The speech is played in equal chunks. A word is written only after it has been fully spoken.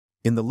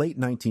In the late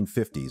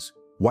 1950s,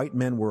 white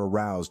men were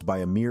aroused by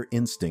a mere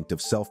instinct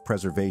of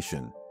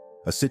self-preservation,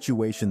 a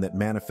situation that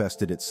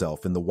manifested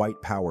itself in the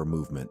white power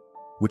movement,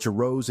 which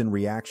arose in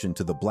reaction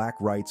to the black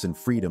rights and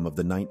freedom of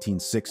the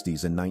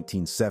 1960s and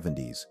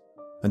 1970s,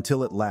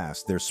 until at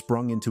last there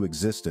sprung into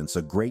existence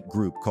a great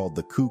group called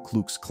the Ku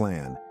Klux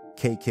Klan,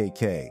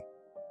 KKK.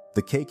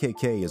 The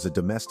KKK is a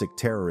domestic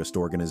terrorist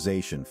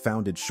organization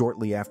founded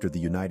shortly after the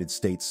United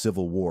States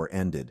Civil War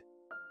ended.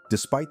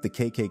 Despite the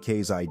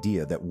KKK's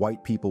idea that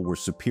white people were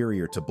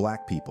superior to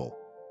black people,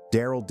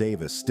 Daryl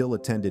Davis still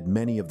attended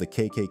many of the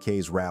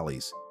KKK's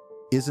rallies.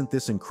 Isn't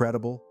this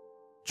incredible?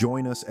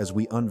 Join us as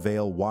we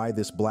unveil why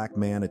this black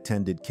man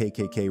attended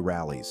KKK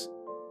rallies.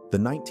 The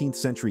 19th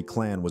century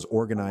Klan was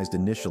organized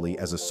initially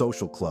as a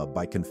social club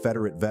by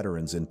Confederate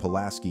veterans in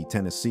Pulaski,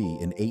 Tennessee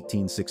in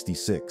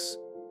 1866.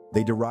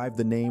 They derived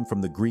the name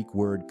from the Greek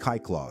word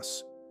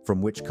kaiklos,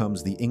 from which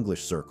comes the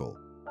English circle.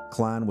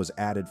 Klan was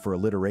added for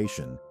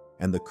alliteration,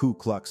 and the Ku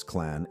Klux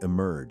Klan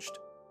emerged.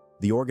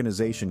 The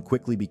organization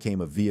quickly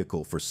became a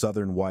vehicle for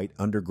Southern white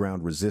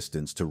underground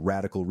resistance to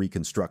radical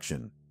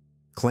Reconstruction.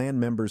 Klan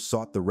members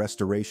sought the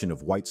restoration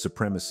of white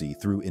supremacy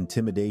through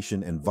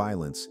intimidation and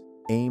violence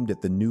aimed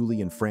at the newly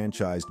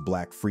enfranchised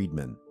black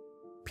freedmen.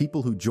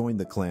 People who joined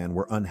the Klan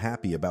were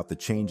unhappy about the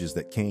changes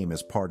that came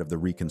as part of the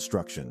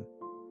Reconstruction.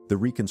 The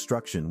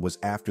Reconstruction was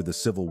after the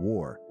Civil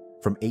War,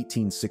 from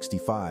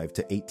 1865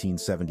 to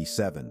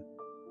 1877.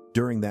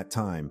 During that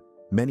time,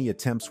 many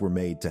attempts were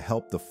made to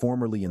help the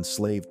formerly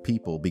enslaved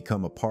people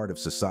become a part of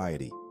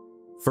society.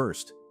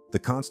 First, the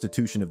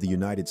Constitution of the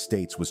United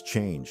States was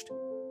changed.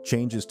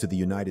 Changes to the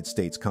United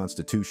States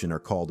Constitution are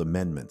called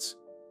amendments.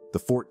 The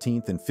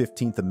 14th and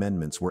 15th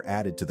Amendments were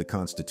added to the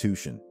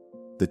Constitution.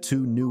 The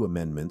two new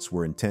amendments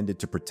were intended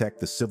to protect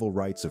the civil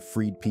rights of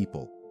freed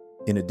people.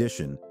 In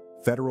addition,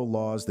 federal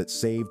laws that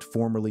saved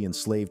formerly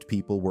enslaved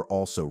people were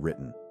also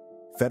written.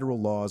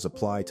 Federal laws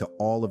apply to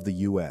all of the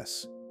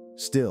U.S.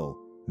 Still,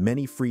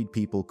 many freed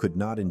people could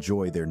not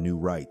enjoy their new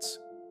rights.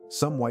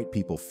 Some white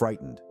people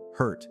frightened,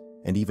 hurt,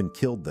 and even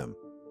killed them.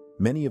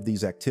 Many of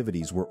these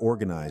activities were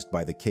organized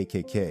by the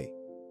KKK.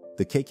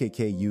 The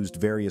KKK used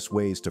various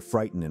ways to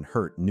frighten and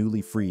hurt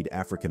newly freed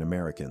African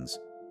Americans.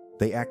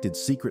 They acted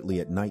secretly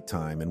at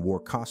nighttime and wore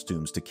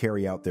costumes to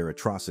carry out their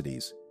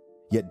atrocities.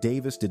 Yet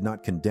Davis did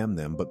not condemn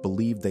them but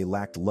believed they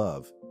lacked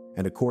love,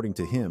 and according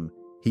to him,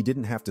 he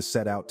didn't have to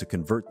set out to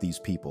convert these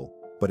people,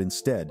 but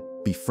instead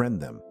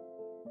befriend them.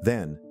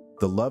 Then,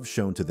 the love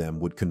shown to them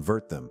would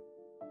convert them.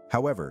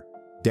 However,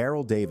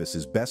 Daryl Davis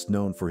is best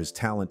known for his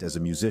talent as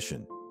a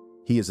musician.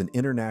 He is an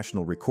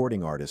international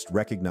recording artist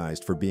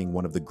recognized for being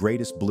one of the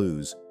greatest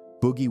blues,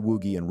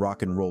 boogie-woogie, and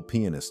rock and roll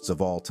pianists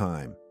of all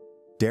time.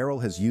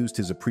 Daryl has used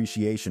his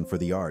appreciation for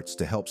the arts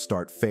to help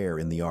start FAIR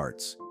in the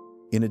arts.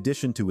 In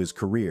addition to his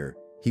career,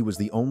 he was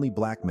the only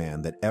black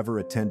man that ever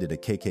attended a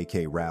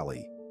KKK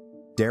rally.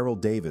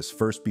 Daryl Davis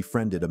first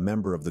befriended a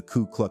member of the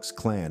Ku Klux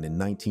Klan in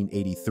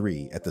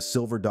 1983 at the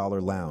Silver Dollar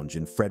Lounge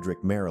in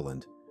Frederick,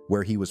 Maryland,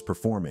 where he was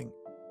performing.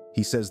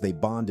 He says they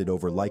bonded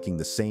over liking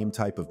the same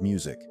type of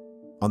music.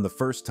 On the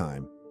first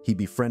time, he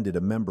befriended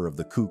a member of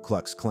the Ku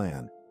Klux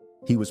Klan.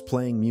 He was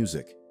playing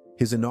music,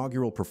 his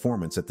inaugural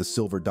performance at the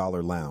Silver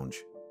Dollar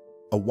Lounge.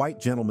 A white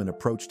gentleman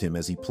approached him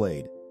as he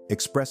played,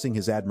 expressing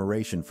his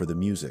admiration for the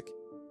music.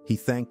 He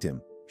thanked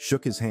him,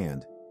 shook his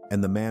hand,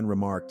 and the man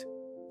remarked,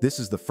 "This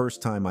is the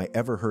first time I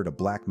ever heard a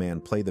black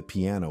man play the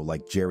piano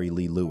like Jerry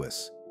Lee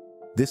Lewis."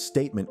 This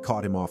statement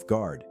caught him off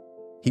guard.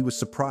 He was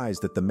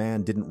surprised that the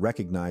man didn't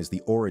recognize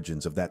the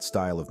origins of that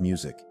style of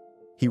music.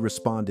 He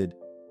responded,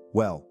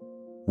 "Well,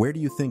 where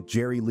do you think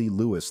Jerry Lee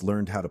Lewis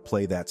learned how to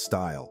play that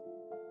style?"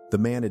 The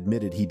man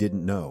admitted he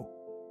didn't know.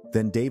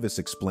 Then Davis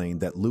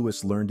explained that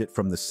Lewis learned it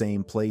from the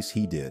same place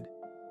he did.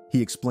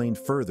 He explained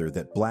further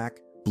that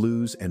black,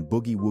 blues, and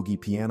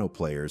boogie-woogie piano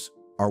players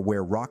are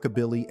where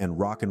rockabilly and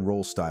rock and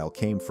roll style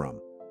came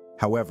from.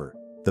 However,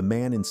 the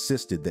man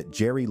insisted that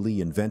Jerry Lee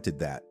invented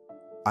that.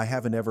 "I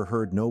haven't ever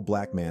heard no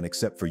black man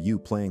except for you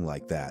playing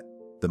like that,"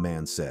 the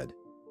man said.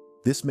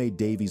 This made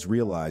Davies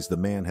realize the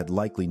man had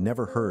likely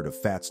never heard of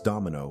Fats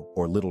Domino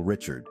or Little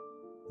Richard.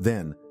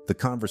 Then, the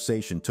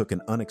conversation took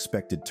an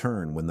unexpected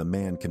turn when the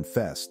man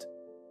confessed,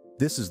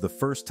 "This is the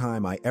first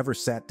time I ever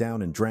sat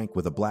down and drank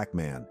with a black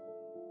man."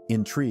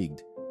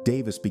 Intrigued,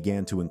 Davis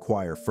began to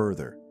inquire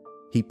further.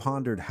 He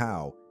pondered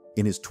how,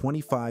 in his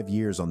 25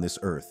 years on this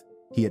earth,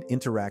 he had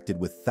interacted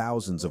with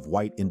thousands of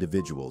white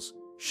individuals,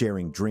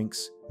 sharing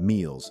drinks,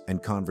 meals,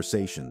 and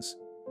conversations.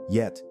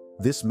 Yet,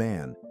 this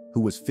man,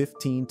 who was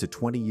 15 to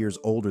 20 years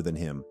older than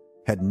him,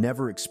 had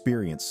never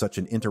experienced such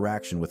an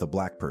interaction with a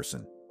black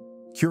person.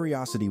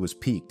 Curiosity was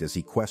piqued as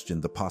he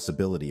questioned the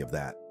possibility of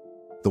that.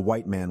 The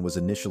white man was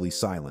initially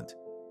silent.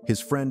 His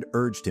friend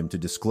urged him to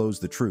disclose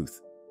the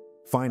truth.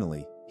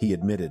 Finally, he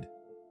admitted,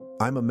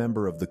 "I'm a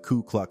member of the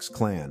Ku Klux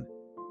Klan."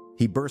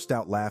 He burst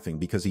out laughing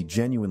because he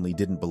genuinely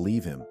didn't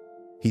believe him.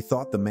 He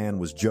thought the man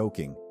was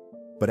joking,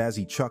 but as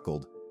he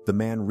chuckled, the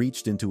man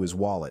reached into his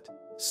wallet,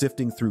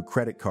 sifting through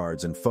credit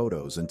cards and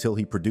photos until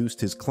he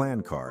produced his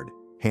Klan card,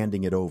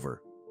 handing it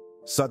over.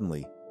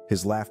 Suddenly,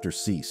 His laughter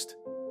ceased.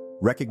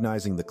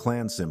 Recognizing the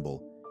Klan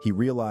symbol, he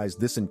realized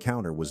this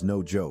encounter was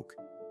no joke.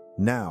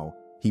 Now,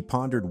 he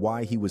pondered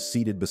why he was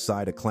seated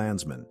beside a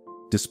Klansman.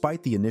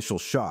 Despite the initial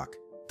shock,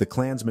 the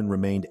Klansmen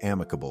remained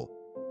amicable.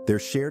 Their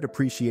shared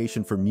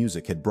appreciation for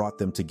music had brought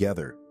them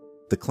together.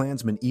 The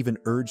Klansman even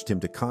urged him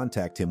to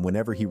contact him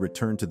whenever he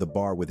returned to the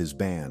bar with his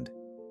band.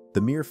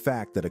 The mere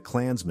fact that a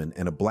Klansman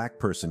and a black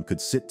person could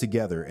sit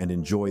together and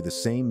enjoy the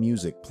same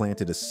music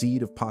planted a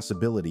seed of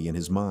possibility in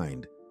his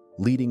mind,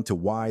 leading to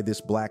why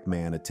this black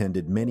man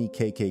attended many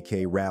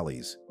KKK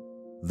rallies.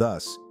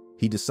 Thus,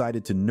 he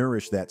decided to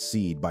nourish that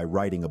seed by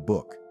writing a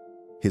book.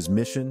 His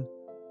mission?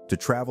 To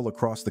travel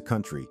across the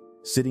country,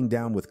 sitting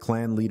down with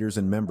Klan leaders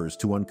and members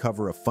to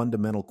uncover a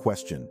fundamental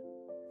question.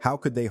 How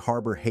could they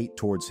harbor hate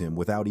towards him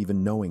without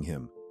even knowing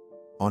him?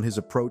 On his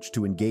approach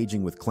to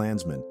engaging with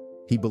Klansmen,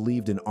 he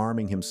believed in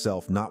arming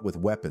himself not with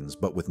weapons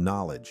but with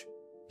knowledge.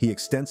 He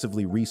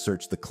extensively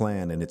researched the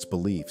Klan and its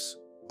beliefs,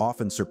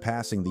 often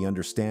surpassing the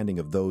understanding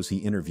of those he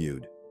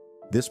interviewed.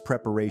 This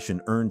preparation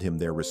earned him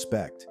their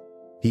respect.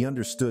 He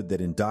understood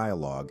that in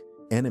dialogue,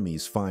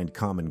 enemies find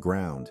common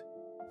ground.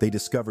 They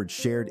discovered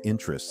shared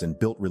interests and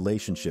built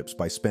relationships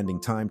by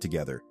spending time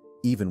together,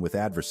 even with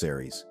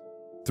adversaries.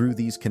 Through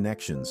these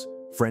connections,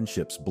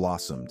 friendships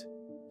blossomed.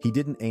 He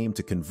didn't aim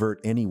to convert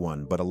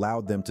anyone but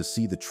allowed them to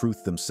see the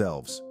truth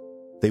themselves.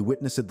 They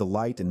witnessed the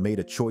light and made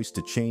a choice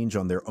to change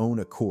on their own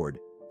accord,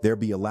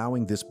 thereby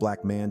allowing this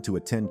black man to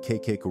attend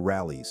KKK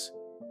rallies.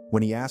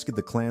 When he asked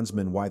the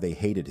Klansmen why they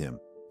hated him,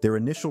 their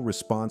initial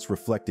response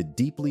reflected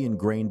deeply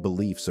ingrained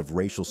beliefs of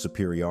racial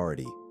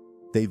superiority.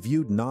 They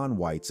viewed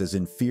non-whites as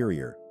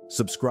inferior,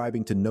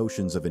 subscribing to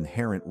notions of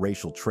inherent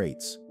racial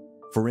traits.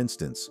 For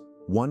instance,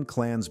 one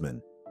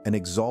Klansman, an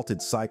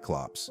exalted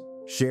Cyclops,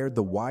 shared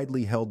the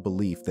widely held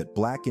belief that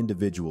black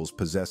individuals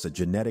possess a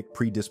genetic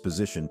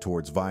predisposition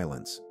towards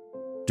violence.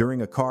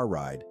 During a car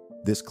ride,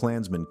 this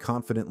Klansman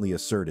confidently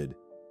asserted,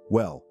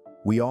 "Well,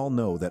 we all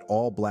know that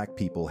all black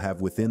people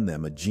have within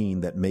them a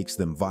gene that makes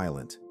them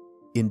violent."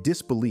 In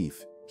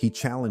disbelief, he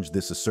challenged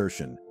this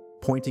assertion,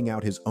 pointing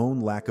out his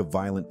own lack of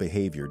violent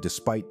behavior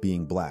despite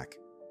being black.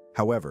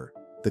 However,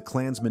 the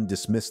Klansman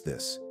dismissed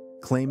this,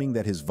 claiming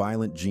that his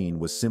violent gene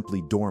was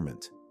simply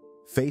dormant.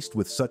 Faced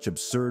with such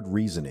absurd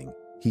reasoning,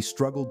 he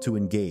struggled to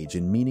engage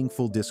in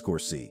meaningful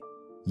discourse.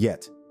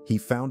 Yet, he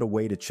found a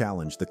way to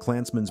challenge the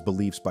Klansman's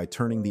beliefs by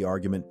turning the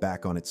argument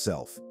back on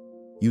itself.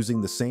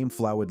 Using the same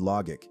flawed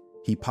logic,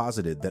 he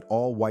posited that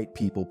all white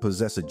people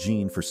possess a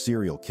gene for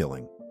serial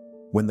killing.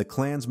 When the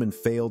Klansman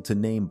failed to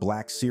name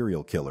black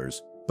serial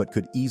killers, but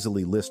could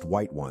easily list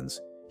white ones,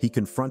 he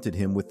confronted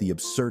him with the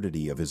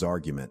absurdity of his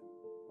argument.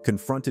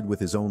 Confronted with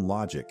his own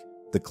logic,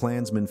 the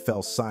Klansman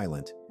fell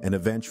silent and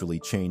eventually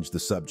changed the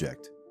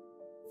subject.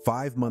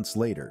 5 months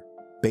later,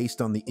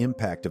 based on the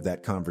impact of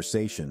that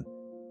conversation,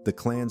 the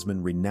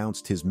Klansman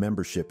renounced his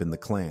membership in the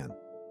Klan.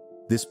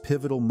 This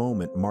pivotal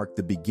moment marked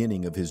the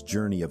beginning of his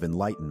journey of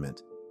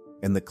enlightenment,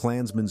 and the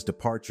Klansman's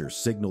departure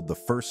signaled the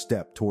first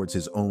step towards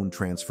his own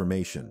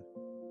transformation.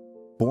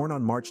 Born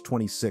on March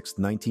 26,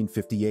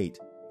 1958,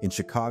 in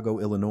Chicago,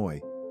 Illinois,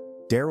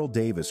 Daryl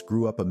Davis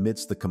grew up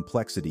amidst the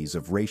complexities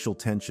of racial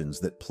tensions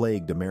that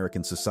plagued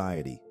American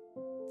society.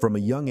 From a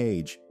young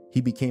age, he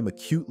became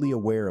acutely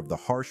aware of the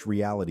harsh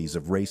realities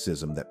of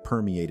racism that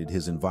permeated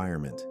his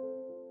environment.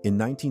 In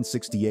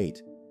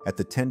 1968, at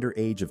the tender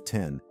age of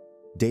 10,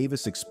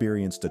 Davis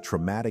experienced a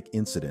traumatic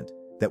incident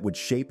that would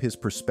shape his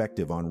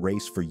perspective on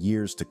race for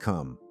years to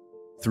come.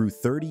 Through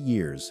 30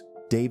 years,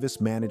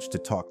 Davis managed to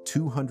talk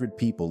 200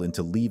 people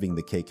into leaving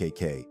the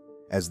KKK,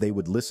 as they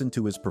would listen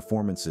to his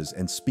performances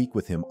and speak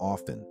with him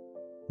often.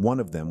 One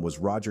of them was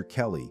Roger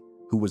Kelly,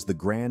 who was the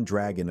Grand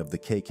Dragon of the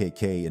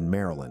KKK in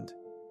Maryland.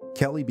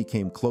 Kelly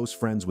became close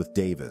friends with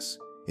Davis,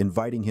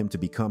 inviting him to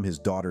become his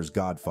daughter's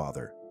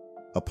godfather.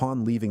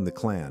 Upon leaving the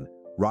Klan,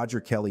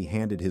 Roger Kelly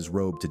handed his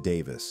robe to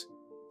Davis.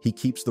 He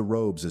keeps the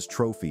robes as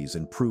trophies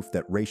and proof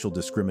that racial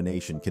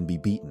discrimination can be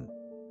beaten.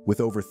 With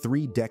over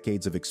 3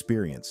 decades of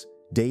experience,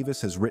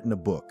 Davis has written a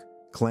book,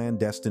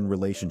 Clandestine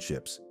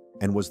Relationships,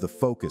 and was the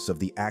focus of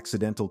the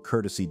Accidental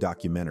Courtesy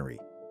documentary.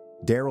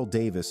 Daryl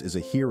Davis is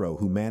a hero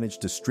who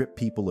managed to strip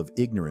people of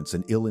ignorance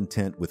and ill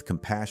intent with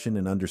compassion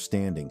and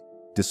understanding,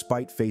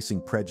 despite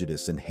facing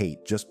prejudice and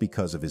hate just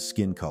because of his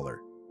skin color.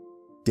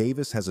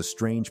 Davis has a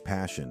strange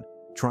passion,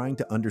 trying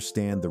to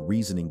understand the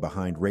reasoning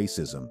behind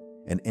racism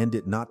and end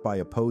it not by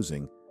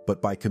opposing,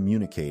 but by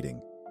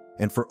communicating.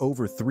 And for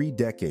over 3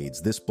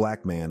 decades, this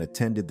black man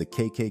attended the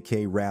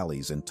KKK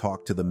rallies and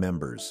talked to the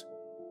members.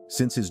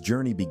 Since his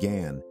journey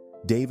began,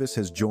 Davis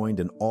has joined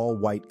an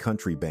all-white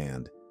country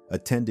band,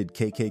 attended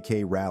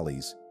KKK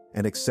rallies,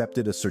 and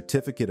accepted a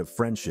certificate of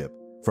friendship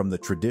from the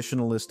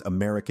Traditionalist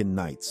American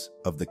Knights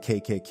of the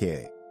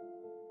KKK.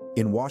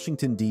 In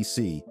Washington,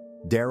 D.C.,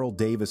 Daryl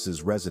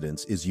Davis's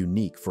residence is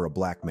unique for a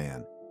black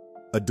man.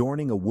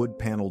 Adorning a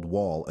wood-paneled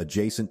wall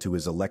adjacent to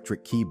his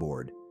electric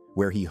keyboard,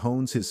 where he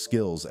hones his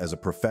skills as a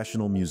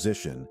professional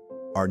musician,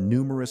 are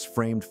numerous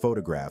framed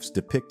photographs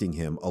depicting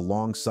him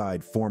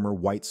alongside former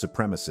white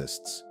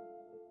supremacists.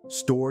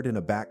 Stored in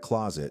a back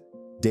closet,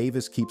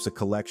 Davis keeps a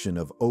collection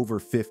of over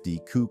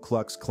 50 Ku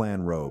Klux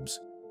Klan robes,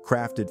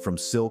 crafted from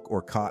silk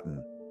or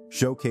cotton,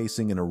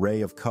 showcasing an array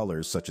of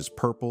colors such as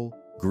purple,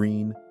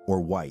 green, or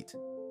white,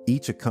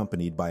 each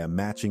accompanied by a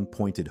matching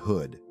pointed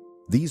hood.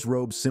 These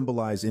robes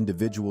symbolize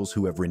individuals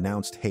who have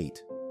renounced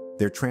hate,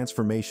 their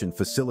transformation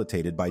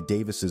facilitated by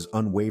Davis's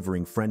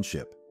unwavering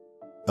friendship.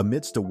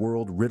 Amidst a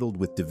world riddled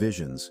with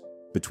divisions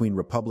between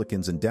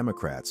Republicans and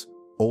Democrats,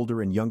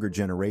 older and younger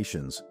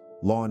generations,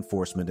 law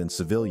enforcement and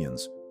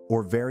civilians,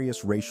 or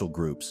various racial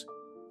groups,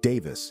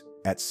 Davis,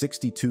 at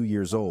 62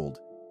 years old,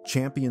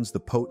 champions the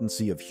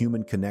potency of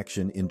human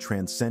connection in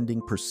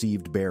transcending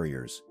perceived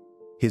barriers.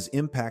 His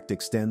impact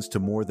extends to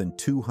more than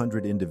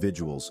 200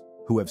 individuals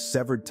who have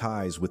severed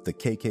ties with the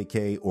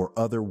KKK or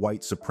other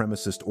white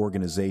supremacist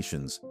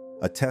organizations,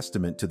 a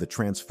testament to the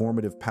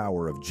transformative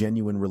power of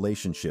genuine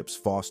relationships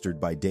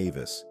fostered by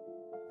Davis.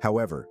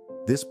 However,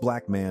 this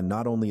black man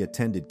not only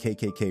attended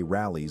KKK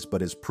rallies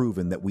but has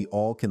proven that we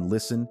all can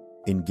listen,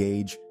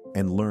 engage,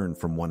 and learn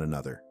from one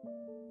another.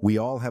 We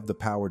all have the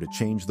power to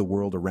change the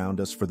world around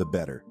us for the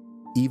better,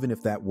 even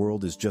if that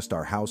world is just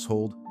our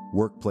household,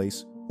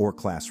 workplace, or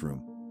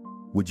classroom.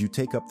 Would you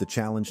take up the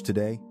challenge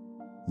today?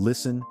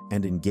 Listen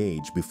and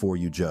engage before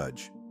you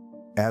judge.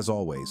 As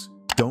always,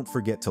 don't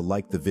forget to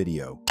like the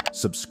video,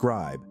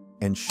 subscribe,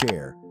 and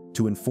share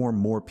to inform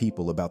more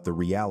people about the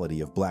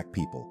reality of Black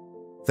people.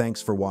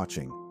 Thanks for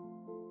watching.